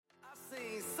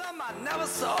Some I never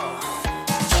saw.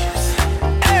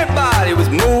 Everybody was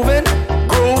moving,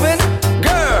 grooving,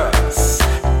 girls,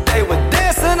 they were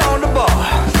dancing on the bar.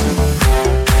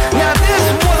 Now this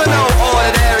wasn't no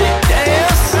ordinary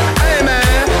dance. Hey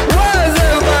man, why is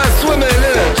everybody swimming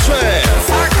in a trance?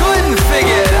 I couldn't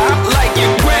figure it out like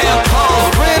your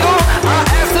grandpa's riddle. I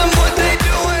asked them what they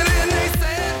doing and they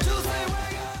said Tuesday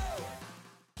wake up.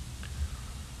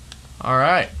 All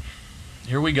right,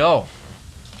 here we go.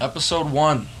 Episode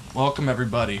 1. Welcome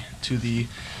everybody to the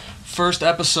first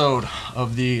episode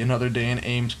of the Another Day in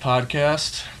Ames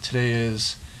podcast. Today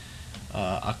is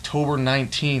October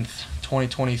 19th,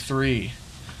 2023.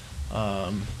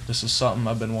 This is something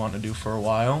I've been wanting to do for a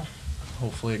while.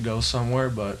 Hopefully it goes somewhere,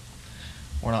 but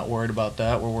we're not worried about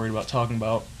that. We're worried about talking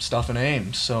about stuff in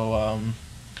Ames. So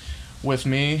with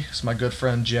me is my good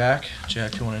friend Jack.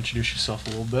 Jack, you want to introduce yourself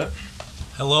a little bit?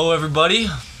 Hello, everybody.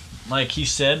 Like he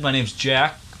said, my name's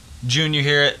Jack, junior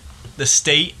here at the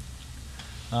state,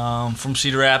 from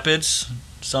Cedar Rapids,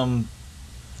 some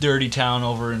dirty town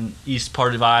over in east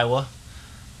part of Iowa.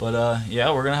 But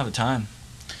yeah, we're gonna have a time.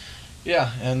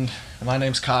 Yeah, and my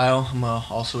name's Kyle. I'm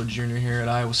also a junior here at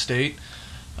Iowa State.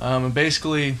 And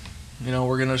basically, you know,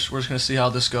 we're just gonna see how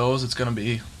this goes. It's gonna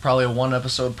be probably a 1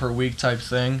 episode per week type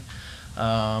thing.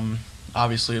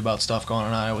 Obviously about stuff going on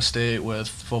in Iowa State with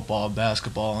football,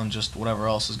 basketball, and just whatever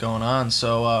else is going on.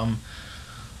 So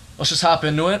let's just hop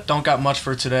into it. Don't got much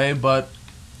for today, but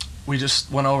we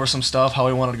just went over some stuff, how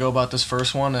we wanted to go about this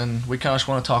first one, and we kind of just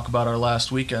want to talk about our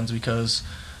last weekends because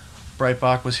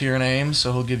Breitbach was here in Ames,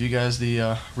 so he'll give you guys the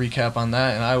recap on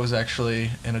that. And I was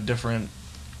actually in a different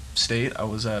state. I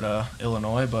was at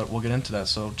Illinois, but we'll get into that.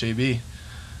 So, JB,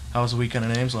 how was the weekend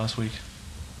in Ames last week?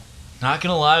 Not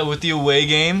gonna lie, with the away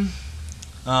game,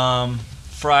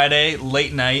 Friday,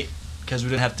 late night, because we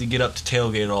didn't have to get up to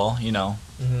tailgate at all, you know,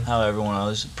 how everyone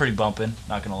was. Pretty bumping,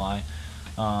 not gonna lie.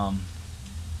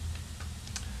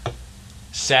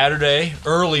 Saturday,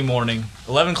 early morning,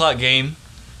 11 o'clock game,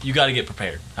 you got to get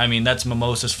prepared. I mean, that's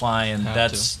mimosas flying,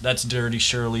 that's Dirty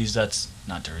Shirley's, that's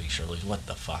not Dirty Shirley's, what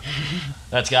the fuck?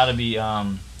 That's got to be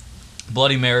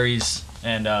Bloody Marys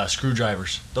and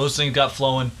screwdrivers. Those things got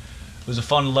flowing. It was a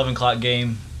fun 11 o'clock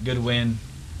game, good win.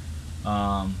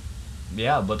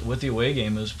 Yeah, but with the away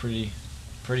game, it was pretty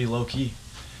low-key.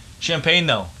 Champaign,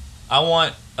 though, I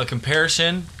want a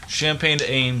comparison, Champaign to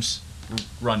Ames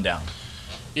rundown.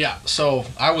 Yeah, so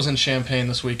I was in Champaign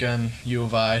this weekend, U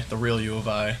of I, the real U of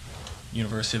I,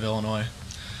 University of Illinois.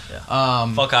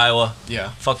 Yeah. Fuck Iowa.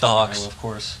 Yeah. Fuck the Hawks. Iowa, of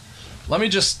course. Let me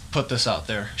just put this out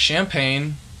there.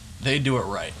 Champaign, they do it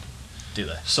right. Do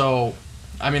they? So,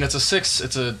 I mean, it's a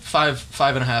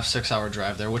 5.5, 6 hour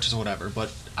drive there, which is whatever.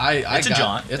 But it's a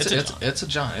jaunt. It's a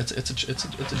jaunt.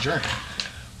 It's a journey.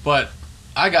 But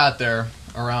I got there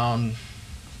around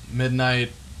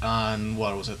midnight on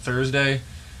Thursday,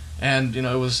 and you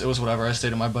know it was whatever. I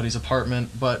stayed at my buddy's apartment.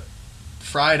 But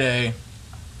Friday,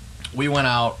 we went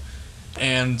out,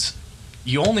 and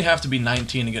you only have to be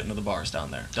 19 to get into the bars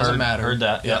down there. Doesn't matter. Heard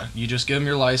that. Yeah. You just give them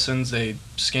your license. They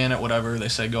scan it, whatever. They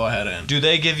say go ahead in. Do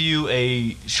they give you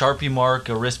a Sharpie mark,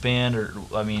 a wristband, or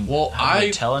do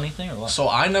they tell anything or what? So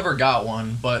I never got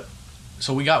one, but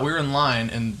so we were in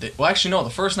line, and the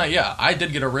first night, yeah, I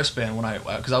did get a wristband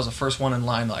because I was the first one in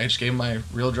line. I just gave my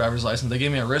real driver's license. They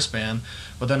gave me a wristband,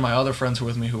 but then my other friends who were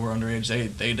with me who were underage,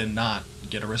 they did not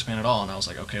get a wristband at all, and I was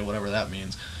like, okay, whatever that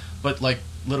means. But like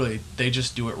literally, they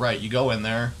just do it right. You go in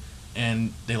there,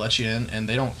 and they let you in, and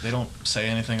they don't say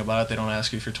anything about it. They don't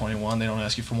ask you if you're 21. They don't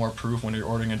ask you for more proof when you're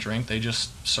ordering a drink. They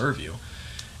just serve you.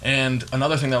 And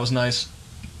another thing that was nice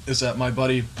is that my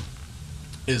buddy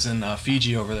is in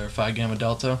Fiji over there, Phi Gamma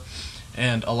Delta,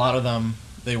 and a lot of them,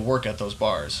 they work at those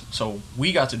bars. So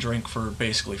we got to drink for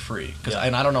basically free.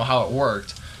 And I don't know how it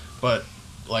worked, but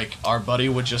like our buddy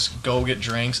would just go get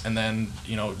drinks, and then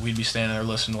you know we'd be standing there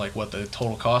listening to like what the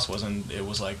total cost was, and it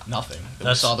was like nothing.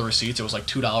 We saw the receipts; it was like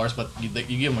 $2, but you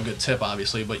give them a good tip,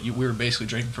 obviously. But we were basically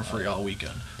drinking for free all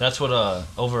weekend. That's what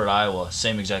over at Iowa,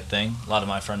 same exact thing. A lot of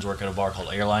my friends work at a bar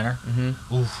called Airliner.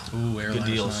 Mm-hmm. Ooh, Airliner's good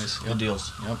deals. Nice. Good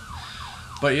deals. Yep.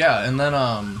 But yeah, and then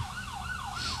I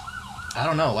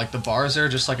don't know, like the bars there,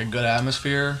 just like a good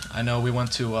atmosphere. I know we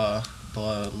went to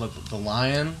the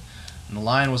Lion. And the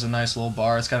Lion was a nice little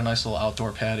bar. It's got a nice little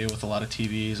outdoor patio with a lot of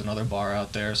TVs, another bar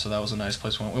out there, so that was a nice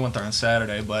place. We went there on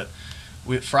Saturday, but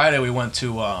Friday we went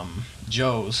to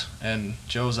Joe's, and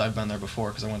Joe's I've been there before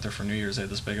because I went there for New Year's. They had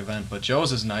this big event, but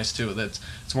Joe's is nice too.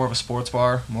 It's more of a sports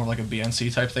bar, more like a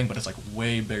BNC type thing, but it's like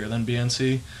way bigger than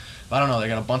BNC. But I don't know, they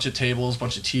got a bunch of tables,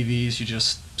 bunch of TVs. You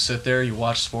just sit there, you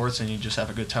watch sports, and you just have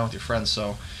a good time with your friends.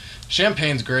 So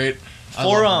Champaign's great. I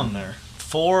love going there.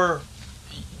 For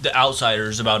the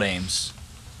outsiders about Ames.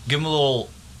 Give them a little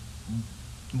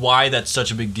why that's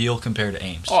such a big deal compared to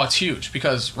Ames. Oh, it's huge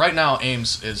because right now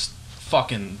Ames is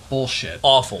fucking bullshit.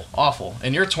 Awful.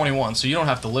 And you're 21, so you don't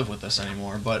have to live with this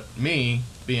anymore. But me,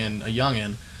 being a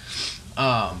youngin',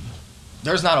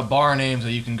 there's not a bar in Ames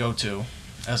that you can go to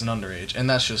as an underage. And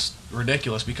that's just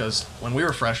ridiculous because when we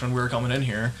were freshmen, we were coming in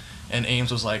here, and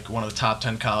Ames was like one of the top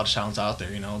 10 college towns out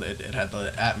there. You know, it had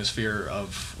the atmosphere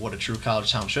of what a true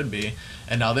college town should be.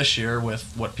 And now this year,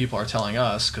 with what people are telling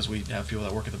us, because we have people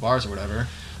that work at the bars or whatever,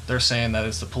 they're saying that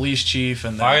it's the police chief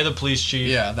and fire the police chief.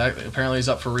 Yeah, that apparently he's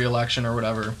up for re-election or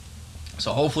whatever.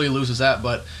 So hopefully he loses that.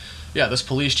 But yeah, this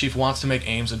police chief wants to make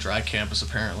Ames a dry campus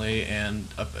apparently, and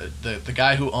the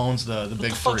guy who owns the big three. What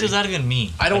the fuck does that even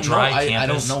mean? I don't know. I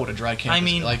don't know what a dry campus. I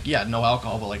mean, like no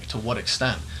alcohol, but like to what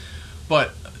extent?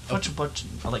 But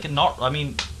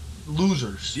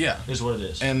losers. Yeah, is what it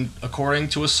is. And according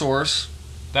to a source,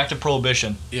 back to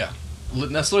prohibition. Yeah,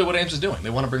 that's literally what Ames is doing. They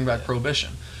want to bring back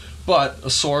prohibition. But a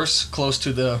source close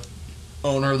to the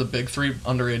owner of the big three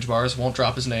underage bars, won't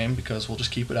drop his name because we'll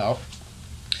just keep it out.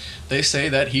 They say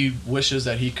that he wishes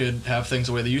that he could have things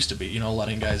the way they used to be, you know,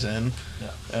 letting guys in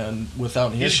and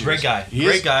without any issues. He's a great guy.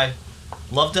 Great guy.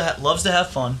 Loves to have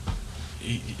fun.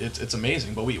 It's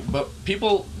amazing, but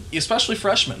people, especially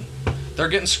freshmen, they're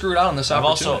getting screwed out on this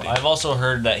opportunity. I've also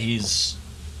heard that he's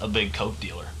a big coke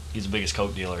dealer. He's the biggest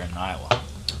coke dealer in Iowa.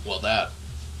 Well, that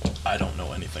I don't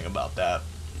know anything about that,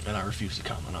 and I refuse to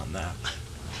comment on that.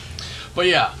 But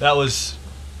yeah, that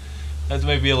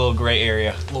may be a little gray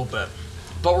area, a little bit.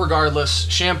 But regardless,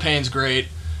 Champaign's great.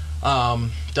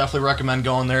 Definitely recommend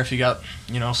going there if you got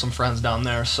some friends down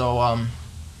there. So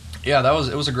yeah,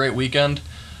 it was a great weekend.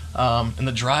 And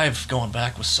the drive going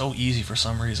back was so easy for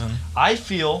some reason. I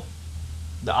feel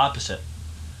the opposite.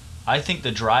 I think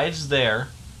the drives there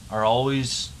are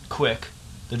always quick.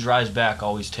 The drives back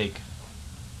always take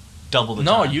double the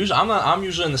time. No, I'm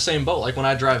usually in the same boat. Like when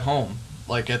I drive home,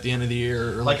 like at the end of the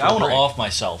year, or like I want to off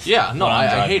myself. Yeah, no,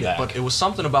 I hate it. But it was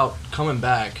something about coming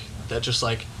back that just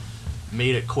like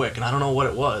made it quick, and I don't know what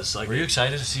it was. Like, were you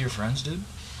excited to see your friends, dude?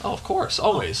 Oh, of course,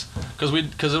 always.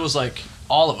 Because it was like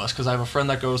all of us. Because I have a friend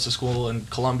that goes to school in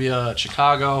Columbia, at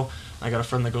Chicago. I got a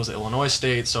friend that goes to Illinois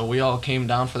State. So we all came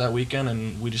down for that weekend,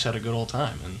 and we just had a good old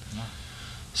time. And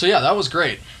so yeah, that was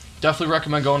great. Definitely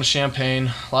recommend going to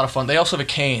Champaign. A lot of fun. They also have a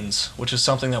Canes, which is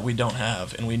something that we don't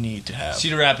have and we need to have.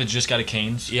 Cedar Rapids just got a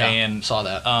Canes. Yeah, and saw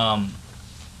that.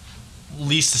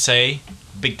 Least to say,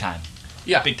 big time.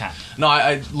 Yeah. Big time. No,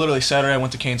 I literally Saturday I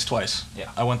went to Canes twice. Yeah.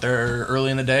 I went there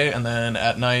early in the day, and then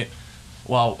at night,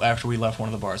 after we left one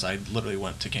of the bars, I literally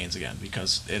went to Canes again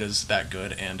because it is that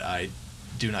good, and I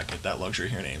do not get that luxury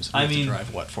here in Ames. We have to drive,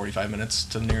 45 minutes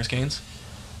to the nearest Canes?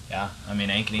 Yeah.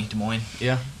 Ankeny, Des Moines.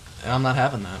 Yeah. And I'm not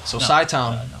having that. So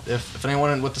Sci-Town, if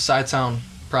anyone with the Sci-Town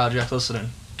project listening,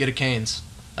 get a Canes.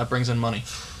 That brings in money.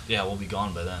 Yeah, we'll be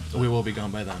gone by then. We will be gone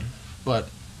by then. But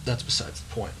that's besides the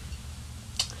point.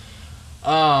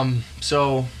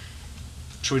 So,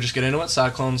 should we just get into it?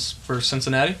 Cyclones for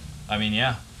Cincinnati?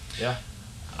 Yeah. Yeah.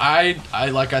 I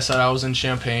like I said, I was in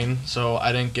Champaign, so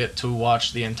I didn't get to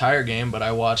watch the entire game, but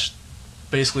I watched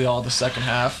basically all the second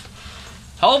half.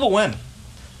 Hell of a win.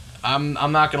 I'm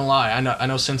not gonna lie. I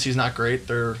know Cincy's not great.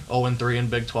 They're 0-3 in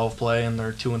Big 12 play, and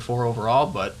they're 2-4 overall.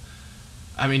 But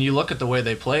you look at the way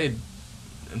they played,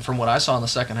 and from what I saw in the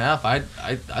second half, I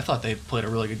thought they played a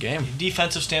really good game.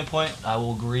 Defensive standpoint, I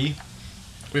will agree.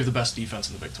 We have the best defense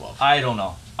in the Big 12. I don't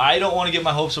know. I don't want to get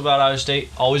my hopes about Iowa State.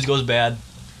 Always goes bad.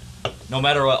 No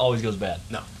matter what, always goes bad.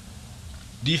 No.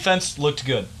 Defense looked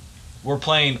good. We're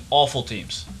playing awful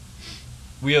teams.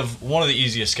 We have one of the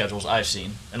easiest schedules I've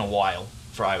seen in a while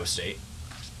for Iowa State.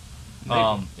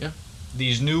 Yeah.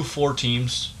 These new 4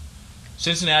 teams.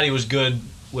 Cincinnati was good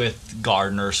with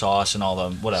Gardner, Sauce, and all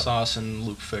them, whatever. Sauce and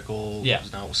Luke Fickle,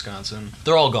 who's now Wisconsin.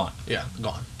 They're all gone. Yeah,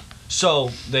 gone.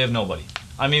 So they have nobody.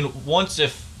 Once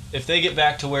if they get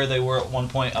back to where they were at one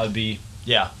point, I'd be,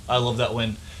 I love that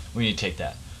win. We need to take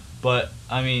that. But,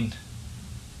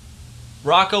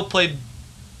 Rocco played.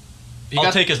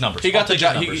 I'll take his numbers. He got the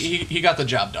job. He got the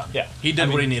job done. Yeah, he did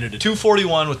what he needed to.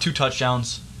 241 with 2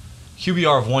 touchdowns,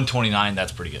 QBR of 129.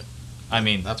 That's pretty good.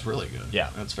 That's really good.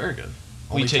 Yeah, that's very good.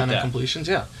 We take 10 that. Completions.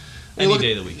 Yeah, any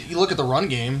day of the week. You look at the run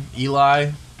game.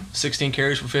 Eli, 16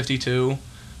 carries for 52.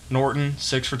 Norton,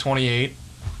 6 for 28.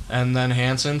 And then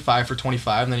Hansen, 5 for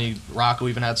 25. And then Rocco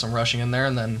even had some rushing in there.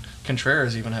 And then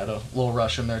Contreras even had a little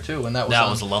rush in there too. And that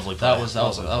was a lovely play. That was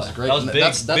great. That was big.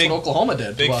 That's what Oklahoma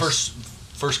did. Big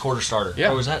first quarter starter.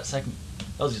 Yeah. Or was that second?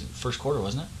 That was first quarter,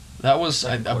 wasn't it? That was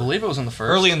I believe it was in the first.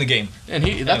 Early in the game. And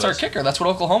that's our kicker. That's what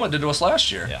Oklahoma did to us last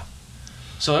year. Yeah.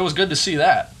 So it was good to see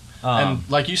that. And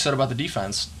like you said about the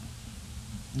defense,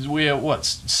 we have,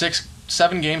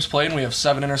 7 games played and we have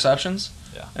 7 interceptions?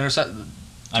 Yeah.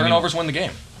 Turnovers win the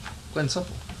game. Plain and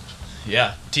simple.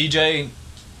 Yeah. TJ,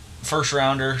 first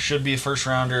rounder, should be a first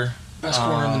rounder. Best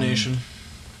corner in the nation.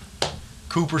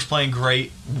 Cooper's playing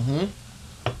great. Mm-hmm.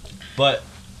 But,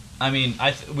 I mean,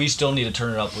 we still need to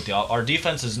turn it up with our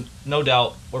defense is no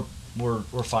doubt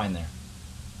we're fine there.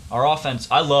 Our offense,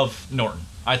 I love Norton.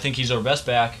 I think he's our best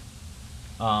back.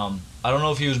 I don't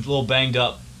know if he was a little banged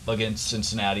up against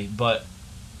Cincinnati, but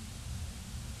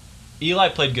Eli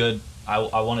played good. I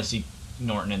want to see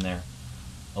Norton in there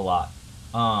a lot.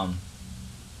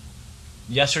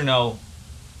 Yes or no,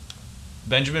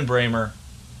 Benjamin Bramer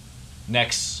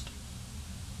next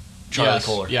Charlie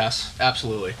Kohler? Yes,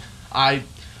 absolutely. I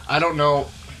don't know,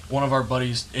 one of our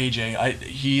buddies, AJ,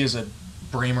 he is a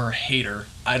Bramer hater.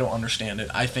 I don't understand it.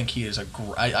 I think he is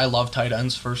I love tight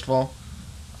ends, first of all.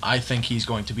 I think he's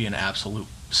going to be an absolute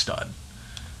stud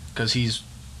because he's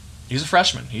a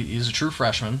freshman. He's a true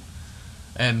freshman,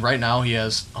 and right now he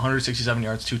has 167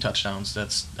 yards, 2 touchdowns.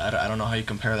 I don't know how you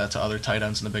compare that to other tight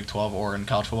ends in the Big 12 or in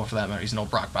college football for that matter. He's no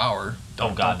Brock Bauer.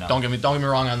 No. Don't get me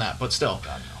wrong on that, but still,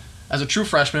 God, no. As a true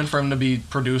freshman, for him to be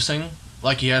producing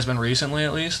like he has been recently,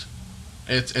 at least,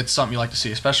 it's something you like to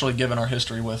see, especially given our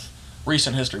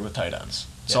recent history with tight ends.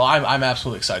 Yeah. So I'm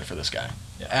absolutely excited for this guy.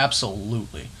 Yeah.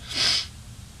 Absolutely.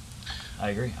 I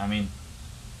agree. I mean,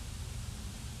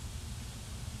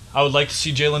 I would like to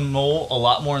see Jalen Mole a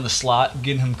lot more in the slot,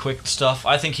 getting him quick stuff.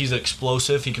 I think he's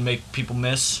explosive. He can make people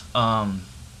miss. Jaden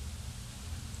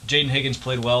Higgins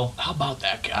played well. How about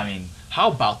that guy? I mean, how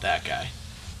about that guy?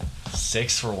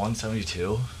 6 for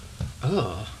 172.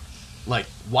 Ugh. Like,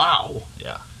 wow.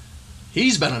 Yeah.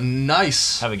 He's been a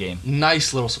nice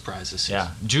little surprise this season.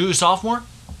 Yeah. Sophomore?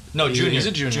 No, junior. He's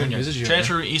a junior. He's a junior.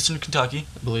 Transfer to Eastern Kentucky.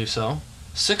 I believe so.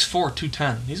 6'4",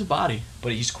 210. He's a body.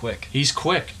 But he's quick.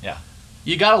 Yeah.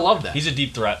 You gotta love that. He's a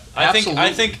deep threat. Absolutely.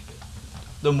 I think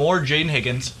the more Jaden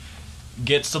Higgins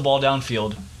gets the ball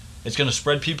downfield, it's going to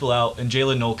spread people out, and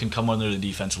Jalen Noel can come under the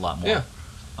defense a lot more.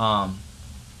 Yeah.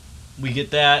 We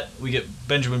get that. We get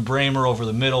Benjamin Bramer over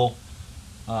the middle.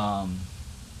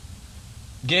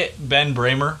 Get Ben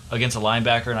Bramer against a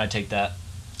linebacker, and I take that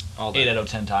all day. 8 out of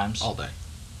 10 times. All day.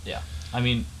 Yeah. I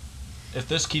mean, if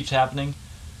this keeps happening,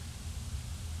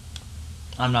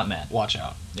 I'm not mad. Watch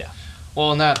out. Yeah.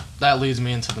 Well, and that leads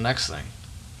me into the next thing.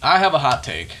 I have a hot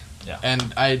take. Yeah.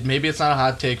 And maybe it's not a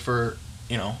hot take for,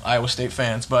 Iowa State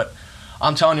fans, but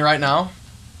I'm telling you right now,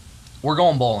 we're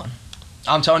going bowling.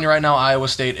 I'm telling you right now, Iowa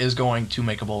State is going to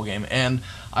make a bowl game. And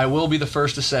I will be the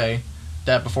first to say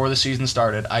that before the season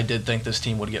started, I did think this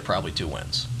team would get probably 2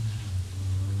 wins.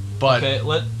 But okay,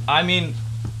 I'm going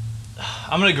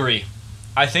to agree.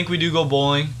 I think we do go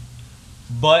bowling,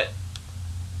 but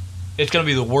it's going to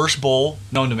be the worst bowl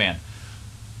known to man.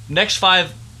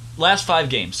 Last 5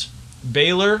 games: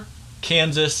 Baylor,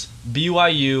 Kansas,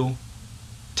 BYU,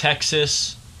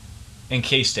 Texas, and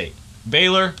K-State.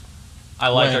 Baylor, I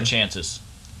like our chances.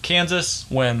 Kansas,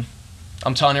 win.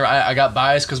 I'm telling you, I got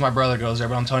biased because my brother goes there,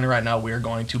 but I'm telling you right now, we are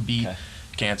going to beat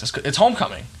Kansas. It's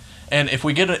homecoming, and if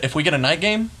we get a night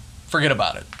game, forget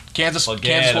about it. Kansas will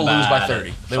lose by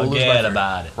 30. They will lose by 30.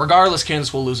 About it. Regardless,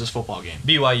 Kansas will lose this football game.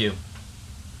 BYU.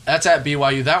 That's at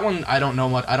BYU. That one I don't know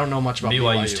much. I don't know much about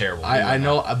BYU. BYU's terrible. I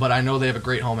know, but I know they have a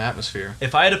great home atmosphere.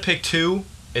 If I had to pick 2,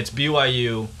 it's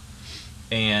BYU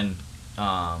and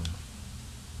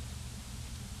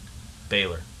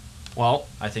Baylor. Well,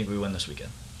 I think we win this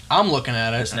weekend. I'm looking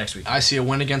at it. This next weekend. I see a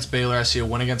win against Baylor. I see a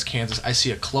win against Kansas. I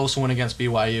see a close win against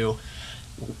BYU.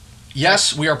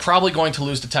 Yes, we are probably going to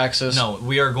lose to Texas. No,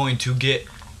 we are going to get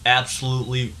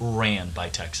absolutely ran by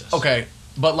Texas. Okay,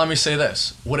 but let me say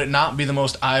this. Would it not be the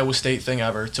most Iowa State thing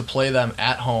ever to play them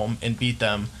at home and beat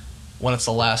them when it's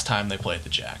the last time they play at the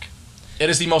Jack? It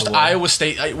is the most Iowa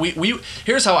State.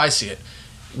 Here's how I see it.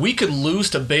 We could lose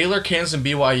to Baylor, Kansas, and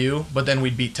BYU, but then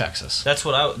we'd beat Texas. That's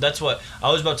what I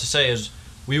was about to say is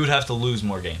we would have to lose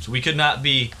more games. We could not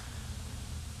be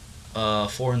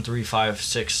 4-3, 5,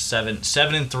 6, 7,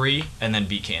 7-3, and then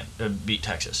beat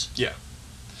Texas. Yeah.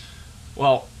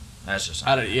 Well, that's just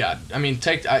I mean,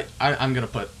 I'm gonna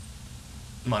put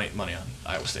money on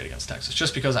Iowa State against Texas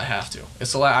just because I have to.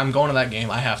 I'm going to that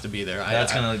game. I have to be there.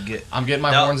 I'm getting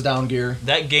my horns down gear.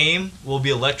 That game will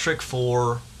be electric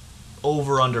for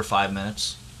under 5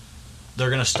 minutes.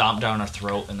 They're gonna stomp down our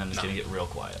throat, and then it's gonna get real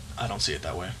quiet. I don't see it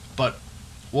that way, but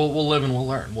we'll live and we'll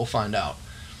learn. We'll find out.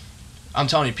 I'm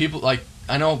telling you, people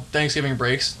I know Thanksgiving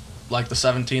breaks like the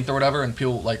 17th or whatever, and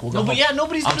people will go. No, but yeah,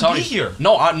 nobody's gonna be here.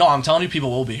 No, I'm telling you,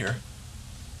 people will be here.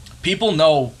 People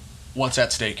know what's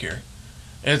at stake here.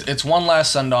 It's one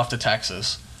last send off to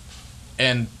Texas,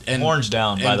 And horns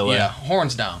down, by the way. Yeah,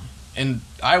 horns down. And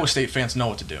Iowa State fans know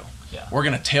what to do. Yeah. We're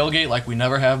going to tailgate like we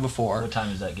never have before. What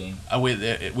time is that game?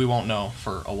 We won't know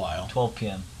for a while. 12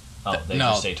 p.m. Oh, they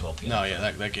just say 12 p.m. No,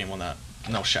 yeah, that game will not.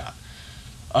 No shot.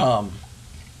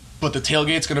 But the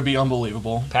tailgate's going to be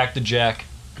unbelievable. Pack the Jack.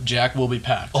 Jack will be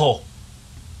packed. Oh,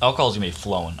 alcohol's going to be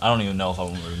flowing. I don't even know if I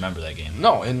will remember that game.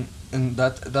 No, and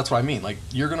that's what I mean. Like,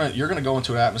 you're gonna go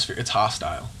into an atmosphere. It's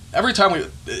hostile. Every time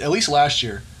at least last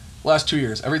 2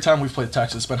 years, every time we've played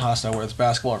Texas, it's been hostile, whether it's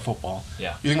basketball or football.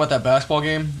 Yeah. You think about that basketball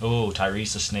game? Oh,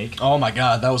 Tyrese the Snake. Oh my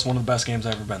God, that was one of the best games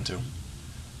I've ever been to.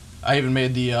 I even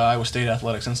made the Iowa State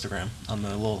Athletics Instagram on the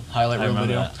little highlight reel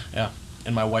video. That. Yeah,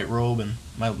 in my white robe and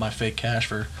my fake cash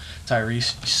for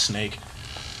Tyrese Snake.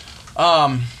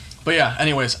 But yeah,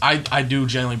 anyways, I do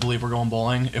genuinely believe we're going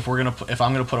bowling. If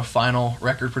I'm gonna put a final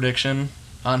record prediction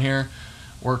on here,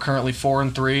 we're currently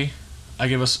 4-3. I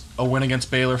give us a win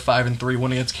against Baylor 5-3,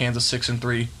 win against Kansas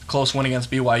 6-3, close win against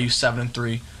BYU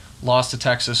 7-3, loss to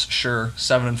Texas, sure,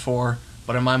 7-4,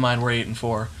 but in my mind we're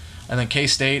 8-4. And then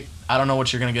K-State, I don't know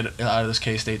what you're gonna get out of this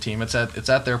K-State team. It's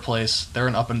at their place. They're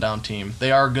an up and down team.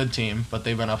 They are a good team, but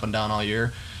they've been up and down all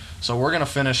year. So we're gonna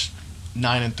finish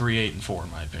 9-3, 8-4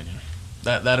 in my opinion.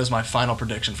 That is my final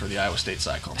prediction for the Iowa State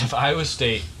Cyclones. If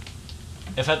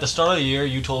at the start of the year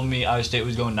you told me Iowa State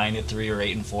was going 9-3 or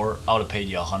 8-4, I would have paid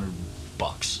you $100.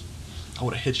 I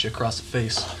would have hit you across the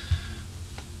face.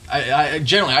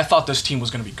 I thought this team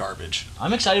was going to be garbage.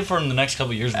 I'm excited for them the next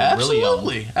couple of years. We're really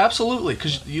young. Absolutely.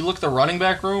 Because you look at the running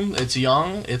back room, it's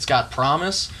young, it's got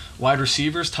promise. Wide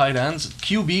receivers, tight ends,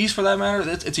 QBs for that matter.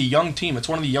 It's a young team. It's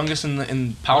one of the youngest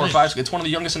in Power 5. It's one of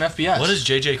the youngest in FBS. What does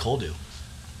J.J. Cole do?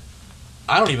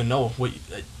 I don't even know what.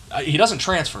 He doesn't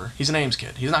transfer. He's an Ames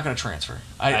kid. He's not going to transfer.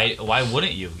 Why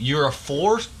wouldn't you? You're a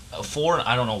four.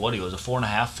 I don't know what he was. A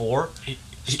 4.5, 4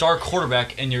 star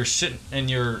quarterback, and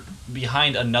you're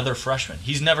behind another freshman.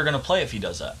 He's never going to play if he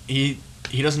does that. He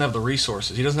doesn't have the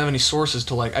resources. He doesn't have any sources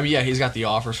to like. I mean, yeah, he's got the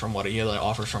offers from he had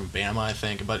offers from Bama, I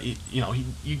think. But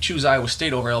you choose Iowa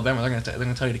State over Alabama, they're going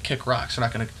to tell you to kick rocks. They're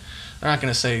not going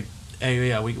to say, hey,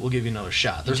 yeah, we'll give you another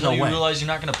shot. There's no way. You realize you're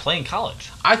not going to play in college.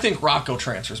 I think Rocco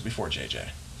transfers before JJ.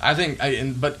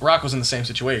 But Rocco's in the same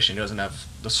situation. He doesn't have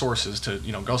the sources to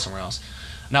go somewhere else.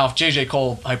 Now, if JJ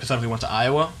Cole hypothetically went to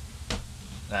Iowa,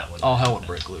 all hell would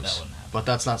break loose. But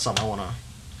that's not something I want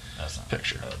to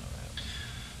picture.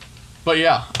 But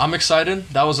yeah, I'm excited.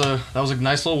 That was a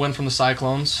nice little win from the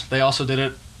Cyclones. They also did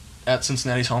it at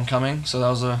Cincinnati's homecoming, so that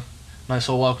was a nice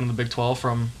little welcome to the Big 12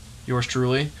 from yours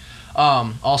truly.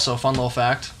 Also, fun little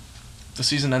fact: the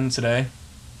season ended today.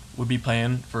 We'd be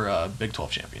playing for a Big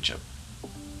 12 championship.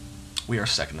 We are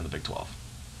second in the Big 12.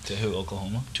 To who?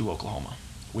 Oklahoma? To Oklahoma.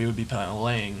 We would be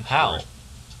playing. How?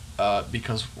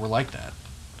 Because we're like that.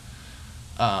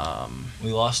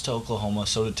 We lost to Oklahoma,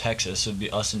 so did Texas. It would be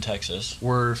us and Texas.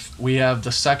 We have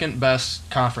the second best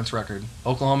conference record.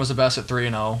 Oklahoma's the best at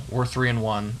 3-0. We're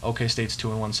 3-1. OK State's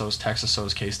 2-1. So is Texas. So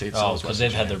is K State. So is because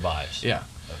they've had their byes. Yeah.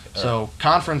 Okay. So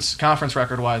conference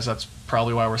record wise, that's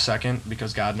probably why we're second.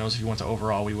 Because God knows if you went to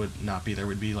overall, we would not be there.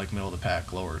 We'd be like middle of the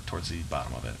pack, lower towards the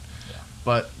bottom of it. Yeah.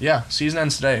 But yeah, season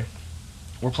ends today.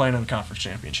 We're playing in the conference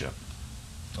championship.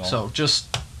 Oh. So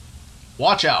just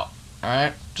watch out. All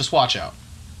right, just watch out.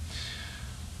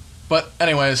 But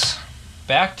anyways,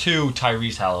 back to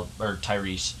Tyrese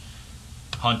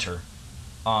Hunter.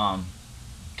 Can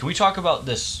we talk about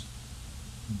this?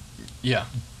 Yeah.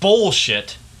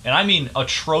 Bullshit, and I mean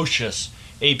atrocious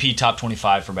AP Top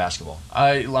 25 for basketball.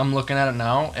 I'm looking at it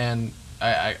now, and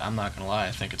I'm not gonna lie,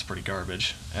 I think it's pretty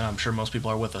garbage, and I'm sure most people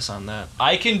are with us on that.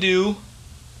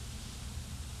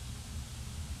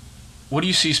 What do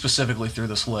you see specifically through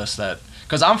this list that?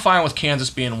 Because I'm fine with Kansas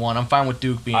being 1. I'm fine with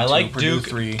Duke being 2. I like Purdue Duke.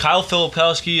 3. Kyle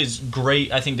Filipowski is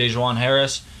great. I think DeJuan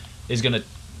Harris is going to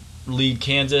lead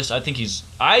Kansas. I think he's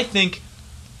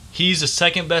the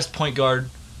second best point guard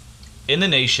in the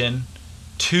nation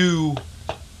to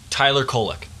Tyler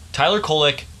Kolek. Tyler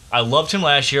Kolek, I loved him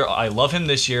last year. I love him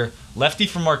this year. Lefty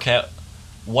from Marquette.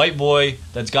 White boy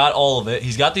that's got all of it.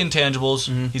 He's got the intangibles.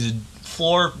 Mm-hmm. He's a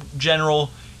floor general.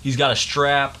 He's got a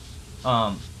strap.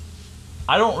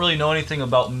 I don't really know anything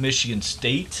about Michigan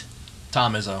State.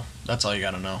 Tom Izzo. That's all you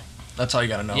got to know.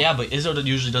 Yeah, but Izzo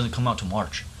usually doesn't come out till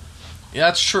March. Yeah,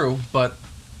 that's true, but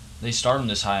they start him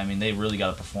this high. I mean, they really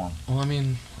got to perform. Well, I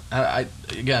mean, I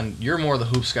again, you're more the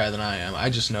hoops guy than I am. I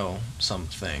just know some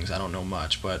things. I don't know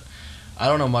much, but I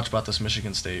don't know much about this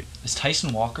Michigan State. Is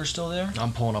Tyson Walker still there?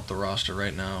 I'm pulling up the roster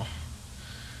right now.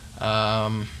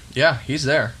 Yeah, he's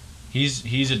there.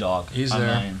 He's a dog. He's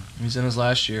there. He's in his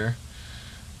last year.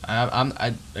 I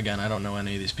don't know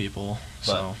any of these people.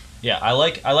 So yeah, I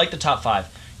like the top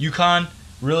 5. UConn,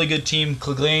 Really good team.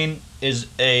 Clegane is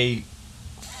a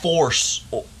force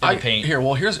in the paint. Here, I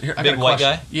got a Big white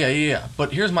question. guy? Yeah.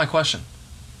 But here's my question: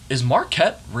 is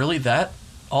Marquette really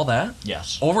all that?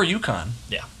 Yes. Over UConn?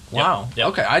 Yeah. Wow. Yep.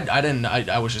 Okay, I didn't.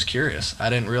 I was just curious. I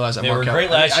didn't realize that They Marquette. were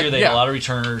great last year. They had yeah. a lot of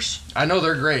returners. I know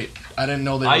they're great. I didn't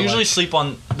know they. I were usually sleep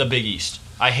on the Big East.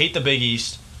 I hate the Big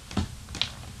East.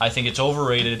 I think it's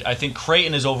overrated. I think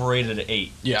Creighton is overrated at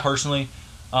 8. Yeah. Personally,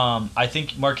 I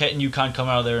think Marquette and UConn come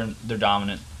out of there and they're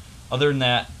dominant. Other than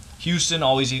that, Houston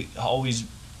always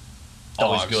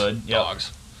Dogs. good. Yep.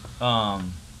 Dogs.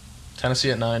 Tennessee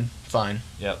at 9. Fine.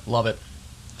 Yep. Love it.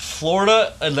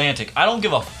 Florida Atlantic. I don't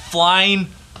give a flying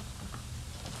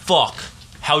fuck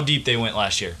how deep they went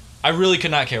last year. I really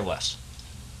could not care less.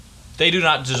 They do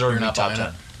not deserve to be top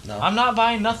 10. No. I'm not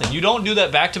buying nothing. You don't do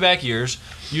that back-to-back years.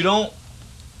 You don't.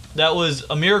 That was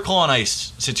a miracle on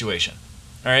ice situation.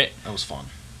 All right? That was fun.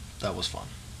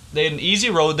 They had an easy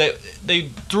road. They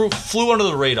flew under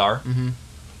the radar. Mm-hmm.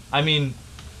 I mean,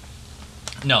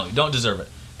 no, you don't deserve it.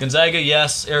 Gonzaga,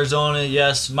 yes. Arizona,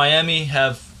 yes. Miami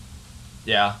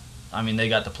yeah. I mean, they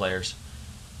got the players.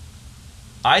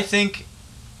 I think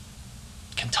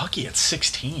Kentucky at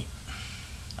 16.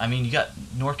 I mean, you got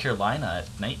North Carolina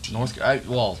at 19.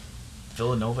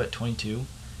 Villanova at 22.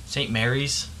 St.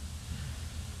 Mary's.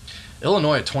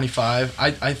 Illinois at 25.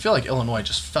 I feel like Illinois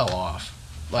just fell off.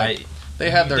 They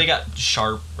got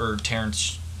Sharp or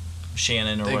Terrence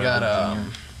Shannon or they whatever. got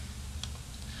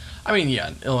I mean,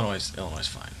 yeah, Illinois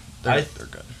fine. They're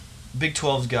good. Big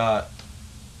 12's got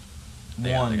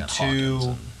They 1, got 2, Hawkins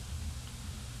and-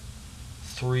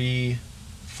 3,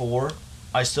 4.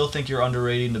 I still think you're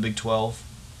underrating the Big 12.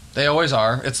 They always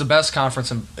are. It's the best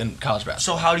conference in college basketball.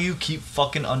 So how do you keep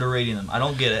fucking underrating them? I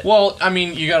don't get it. Well, I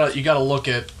mean, you gotta look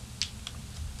at,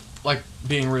 like,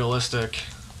 being realistic.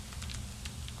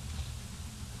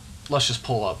 Let's just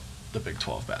pull up the Big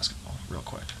 12 basketball real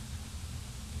quick.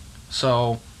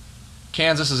 So,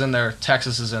 Kansas is in there.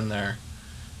 Texas is in there.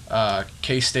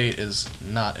 K-State is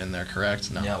not in there, correct?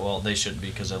 No. Yeah, well, they shouldn't be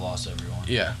because they lost everyone.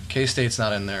 Yeah, K-State's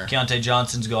not in there. Keontae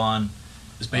Johnson's gone.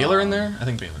 Is Baylor in there? I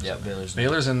think Baylor's Yeah, in there.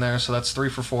 Baylor's in there, so that's 3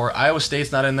 for 4. Iowa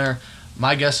State's not in there.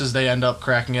 My guess is they end up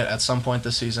cracking it at some point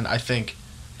this season. I think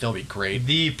they'll be great.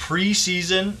 The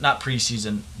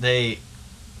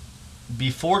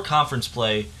before conference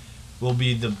play will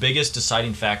be the biggest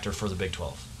deciding factor for the Big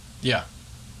 12. Yeah.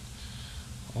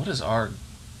 What is our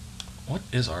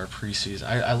preseason?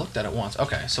 I looked at it once.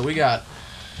 Okay, so we got.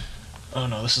 Oh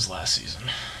no, this is last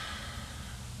season.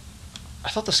 I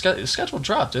thought the schedule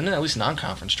dropped, didn't it? At least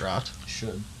non-conference dropped.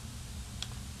 Should.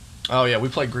 Oh yeah, we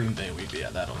play Green Bay.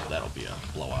 That'll be a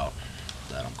blowout.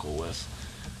 That I'm cool with.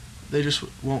 They just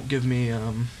won't give me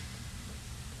our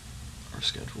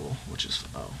schedule, which is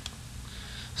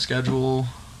schedule.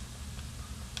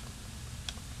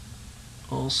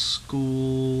 All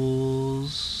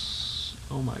schools.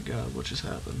 Oh my God, what just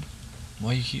happened?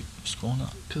 Why you keep scrolling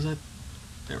up?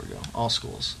 There we go. All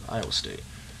schools. Iowa State.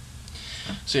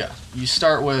 So yeah, you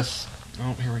start with.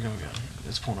 Oh, here we go again.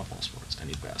 It's pulling up all sports. I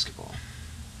need basketball.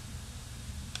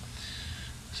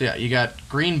 So yeah, you got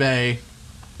Green Bay,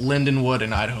 Lindenwood,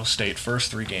 and Idaho State.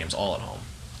 First 3 games, all at home.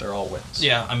 They're all wins.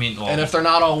 Yeah, I mean. And if they're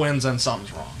not all wins, then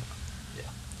something's wrong. Yeah.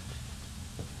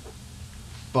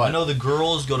 But I know the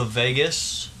girls go to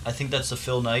Vegas. I think that's the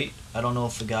Phil night. I don't know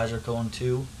if the guys are going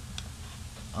too.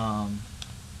 But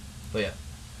yeah.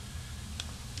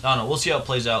 I don't know. We'll see how it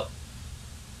plays out.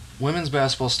 Women's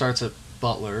basketball starts at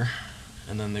Butler,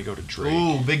 and then they go to Drake.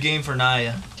 Ooh, big game for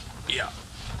Naya. Yeah.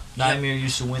 Nightmare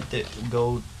used to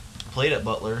played at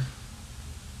Butler.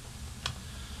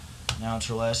 Now it's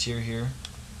her last year here.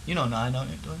 You know Naya, don't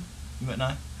you? You met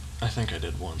Naya? I think I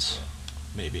did once,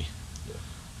 maybe.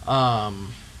 Yeah.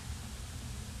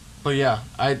 But yeah,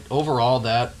 overall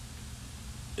that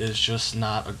is just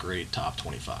not a great top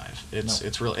 25.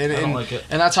 It's really I don't like it.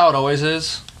 And that's how it always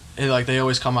is. They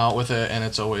always come out with it, and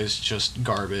it's always just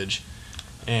garbage,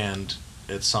 and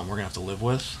it's something we're gonna have to live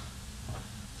with.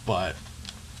 But,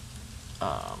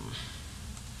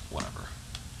 whatever.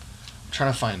 I'm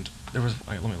trying to find. Wait,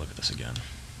 let me look at this again.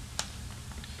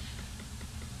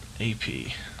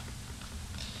 AP.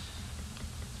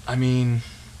 I mean,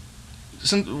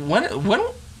 when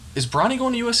is Bronny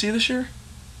going to USC this year?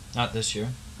 Not this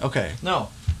year. Okay. No.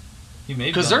 He may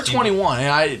be Because they're 21,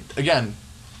 and I don't.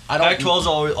 Pac-12's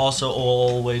also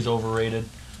always overrated.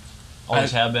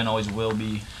 Always have been, always will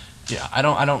be. Yeah, I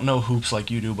don't know hoops like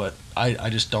you do, but I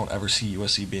just don't ever see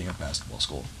USC being a basketball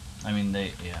school. I mean,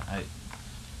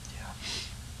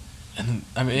 And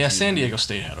San Diego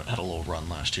State had a little run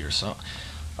last year, so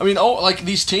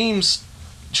these teams,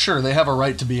 sure, they have a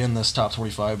right to be in this top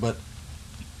 25, but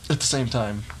at the same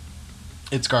time,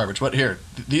 it's garbage. But here,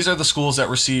 these are the schools that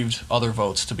received other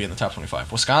votes to be in the top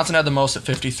 25. Wisconsin had the most at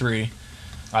 53.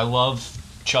 I love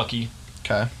Chucky.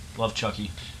 Okay. Love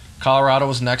Chucky. Colorado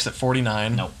was next at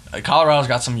 49. Nope. Colorado's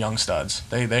got some young studs.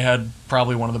 They had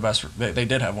probably one of the best. They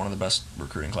did have one of the best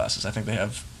recruiting classes. I think they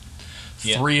have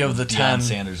 3 of the 10. Deion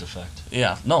Sanders effect.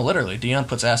 Yeah, no, literally. Deion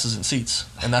puts asses in seats,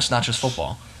 and that's not just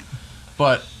football.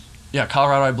 But yeah,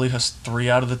 Colorado I believe has 3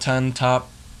 out of the 10 top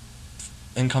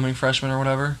incoming freshmen or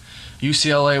whatever.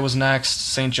 UCLA was next.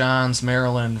 St. John's,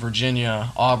 Maryland,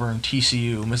 Virginia, Auburn,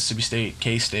 TCU, Mississippi State,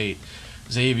 K-State,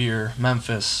 Xavier,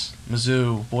 Memphis,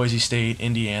 Mizzou, Boise State,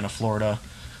 Indiana, Florida,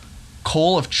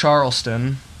 Cole of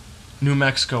Charleston, New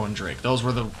Mexico, and Drake. Those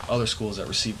were the other schools that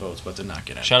received votes but did not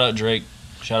get in. Shout out Drake.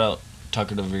 Shout out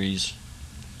Tucker DeVries.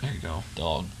 There you go.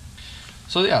 Dog.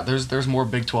 So yeah, there's more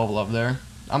Big 12 love there.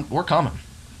 We're coming.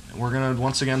 We're going to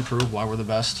once again prove why we're the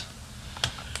best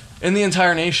in the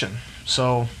entire nation.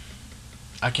 So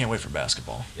I can't wait for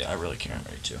basketball. Yeah, I really can't. I'm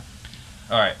ready too.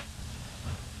 All right.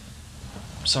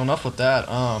 So enough with that.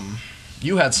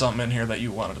 You had something in here that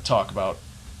you wanted to talk about.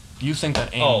 You think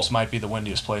that Ames might be the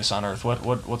windiest place on earth.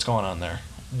 What's going on there?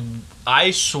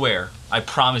 I swear, I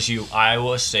promise you,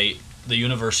 Iowa State, the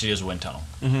university is a wind tunnel.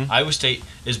 Mm-hmm. Iowa State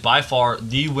is by far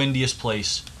the windiest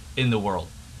place in the world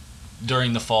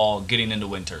during the fall, getting into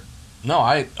winter.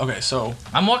 No, so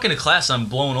I'm walking to class, I'm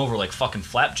blown over like fucking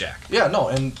flapjack. yeah, no,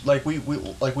 and like we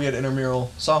had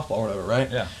intramural softball or whatever, right?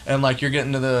 Yeah. And like you're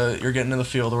getting to the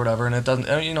field or whatever, and it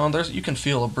doesn't, you can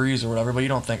feel a breeze or whatever, but you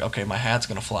don't think, okay, my hat's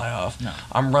gonna fly off. No.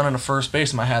 I'm running to first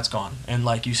base, and my hat's gone, and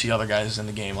like you see other guys in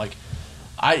the game. Like,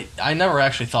 I never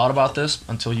actually thought about this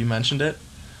until you mentioned it.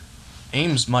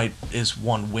 Ames is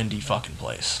one windy fucking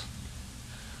place.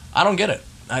 I don't get it.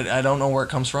 I don't know where it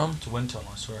comes from. It's a wind tunnel,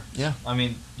 I swear. Yeah. I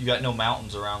mean, you got no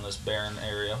mountains around this barren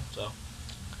area, so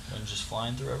wind's just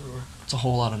flying through everywhere. It's a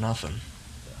whole lot of nothing.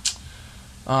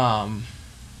 Yeah.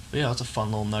 But yeah, that's a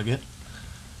fun little nugget.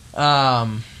 So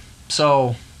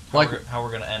How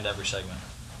we're gonna end every segment.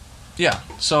 yeah,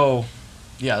 so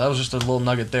yeah, that was just a little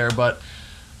nugget there. But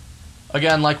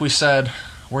again, like we said,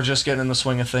 we're just getting in the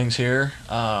swing of things here.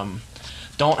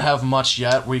 Don't have much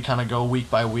yet. We kind of go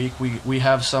week by week. We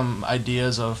have some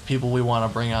ideas of people we want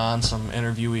to bring on, some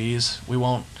interviewees. We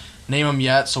won't name them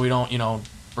yet, so we don't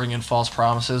bring in false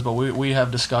promises. But we have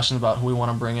discussions about who we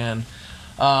want to bring in.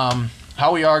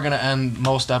 How we are going to end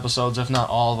most episodes, if not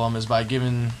all of them, is by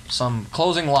giving some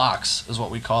closing locks, is what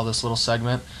we call this little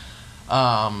segment.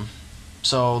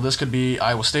 So this could be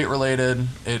Iowa State related.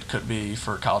 It could be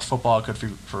for college football. It could be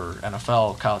for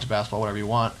NFL, college basketball, whatever you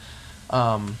want.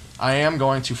 I am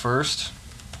going to first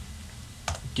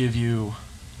give you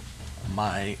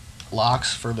my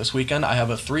locks for this weekend. I have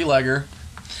a 3-legger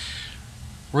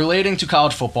relating to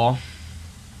college football,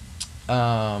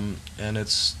 and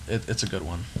it's a good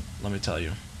one. Let me tell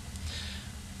you.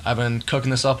 I've been cooking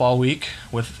this up all week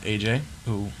with AJ,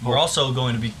 who We're also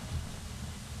going to be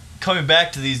coming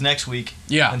back to these next week.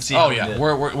 Yeah. And see how we yeah. did.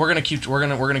 We're gonna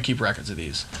keep records of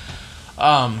these.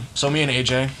 So me and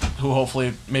AJ, who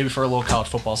hopefully maybe for a little college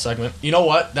football segment. You know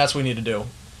what? That's what we need to do.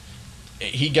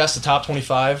 He guessed the top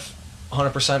 25,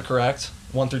 100% correct,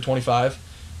 1 through 25.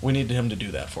 We need him to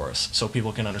do that for us so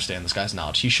people can understand this guy's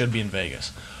knowledge. He should be in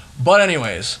Vegas. But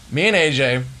anyways, me and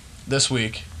AJ this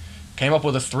week came up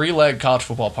with a 3-leg college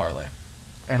football parlay.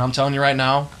 And I'm telling you right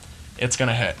now, it's going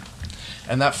to hit.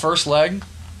 And that first leg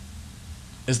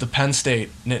is the Penn State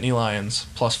Nittany Lions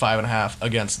plus 5.5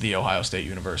 against the Ohio State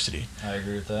University. I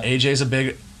agree with that. AJ's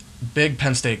a big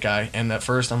Penn State guy, and at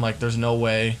first I'm like, there's no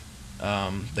way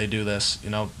they do this.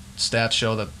 Stats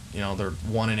show that they're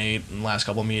 1-8 in the last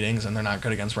couple of meetings, and they're not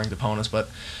good against ranked opponents. But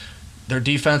their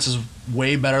defense is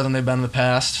way better than they've been in the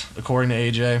past, according to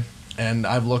AJ. And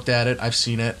I've looked at it, I've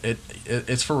seen it.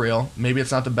 It's for real. Maybe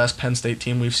it's not the best Penn State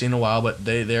team we've seen in a while, but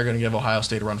they're going to give Ohio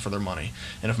State a run for their money.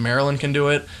 And if Maryland can do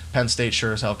it, Penn State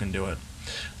sure as hell can do it.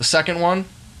 The second one,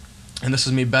 and this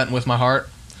is me betting with my heart,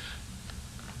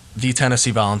 the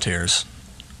Tennessee Volunteers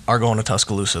are going to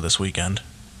Tuscaloosa this weekend.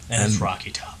 And it's Rocky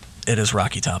Top. It is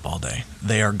Rocky Top all day.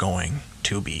 They are going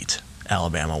to beat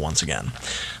Alabama once again.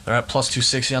 They're at plus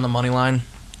 260 on the money line.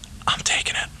 I'm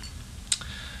taking it.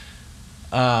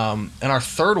 And our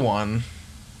third one,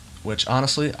 which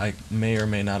honestly I may or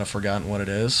may not have forgotten what it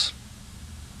is.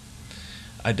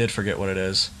 I did forget what it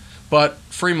is. But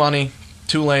free money,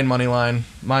 Tulane money line,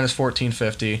 minus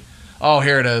 1450. Oh,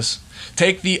 here it is.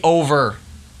 Take the over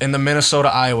in the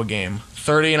Minnesota-Iowa game.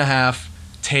 30.5.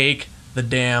 Take the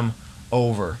damn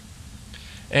over.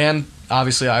 And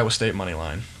obviously Iowa State money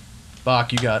line.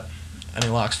 Bach, you got any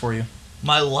locks for you?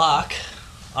 My lock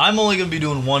I'm only going to be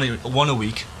doing one a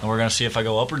week, and we're going to see if I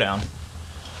go up or down.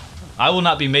 I will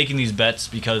not be making these bets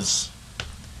because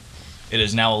it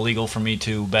is now illegal for me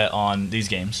to bet on these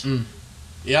games.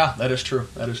 Yeah, that is true.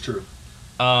 That is true.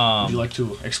 Would you like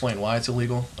to explain why it's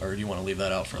illegal, or do you want to leave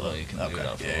that out for a little? You can leave it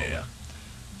out for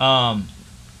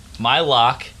My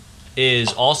lock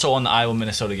is also on the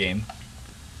Iowa-Minnesota game.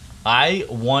 I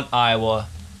want Iowa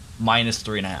minus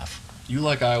 3.5. You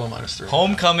like Iowa minus 3.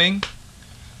 Homecoming.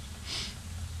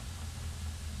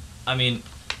 I mean,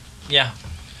 yeah,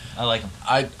 I like them.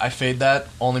 I fade that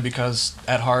only because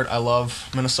at heart I love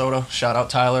Minnesota. Shout out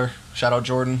Tyler. Shout out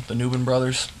Jordan, the Newman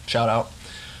brothers. Shout out.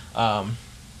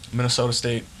 Minnesota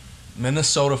State.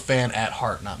 Minnesota fan at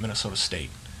heart, not Minnesota State.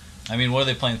 I mean, what are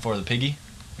they playing for? The piggy?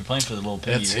 They're playing for the little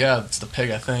piggy. It's the pig,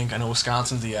 I think. I know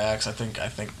Wisconsin's the Axe. I think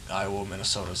Iowa,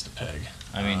 Minnesota's the pig.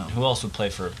 I mean, who else would play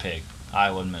for a pig?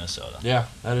 Iowa and Minnesota. Yeah,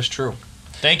 that is true.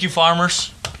 Thank you,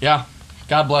 farmers. Yeah.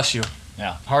 God bless you.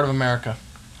 Yeah. Heart of America.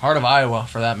 Heart of Iowa,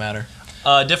 for that matter.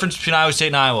 Difference between Iowa State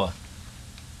and Iowa.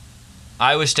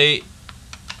 Iowa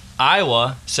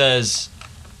says,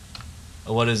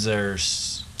 what is their...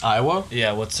 Iowa?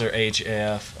 Yeah, what's their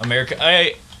HAF?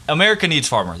 America needs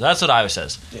farmers. That's what Iowa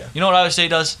says. Yeah. You know what Iowa State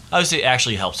does? Iowa State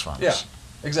actually helps farmers. Yeah,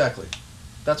 exactly.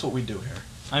 That's what we do here.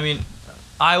 I mean,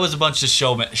 Iowa's a bunch of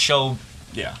show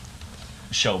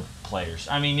players.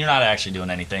 I mean, you're not actually doing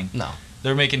anything. No.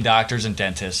 They're making doctors and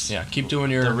dentists. Yeah, keep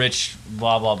doing your... The rich,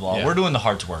 blah, blah, blah. Yeah. We're doing the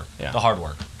hard work. Yeah. The hard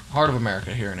work. Heart of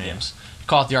America here in Ames.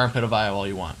 Call it the armpit of Iowa all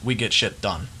you want. We get shit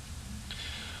done.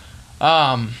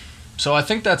 So I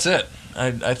think that's it.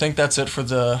 I think that's it for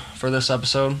this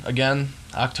episode. Again,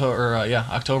 October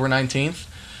 19th,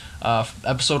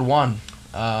 episode 1.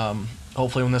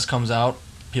 Hopefully when this comes out,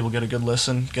 people get a good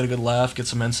listen, get a good laugh, get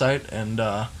some insight, and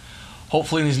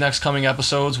hopefully in these next coming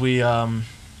episodes we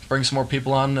bring some more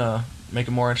people on, make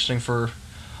it more interesting for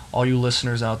all you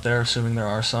listeners out there, assuming there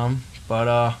are some. But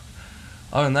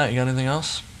other than that, you got anything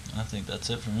else? I think that's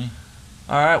it for me.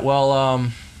 All right,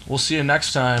 well, we'll see you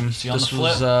next time. See you on the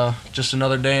flip. This was just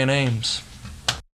another day in Ames.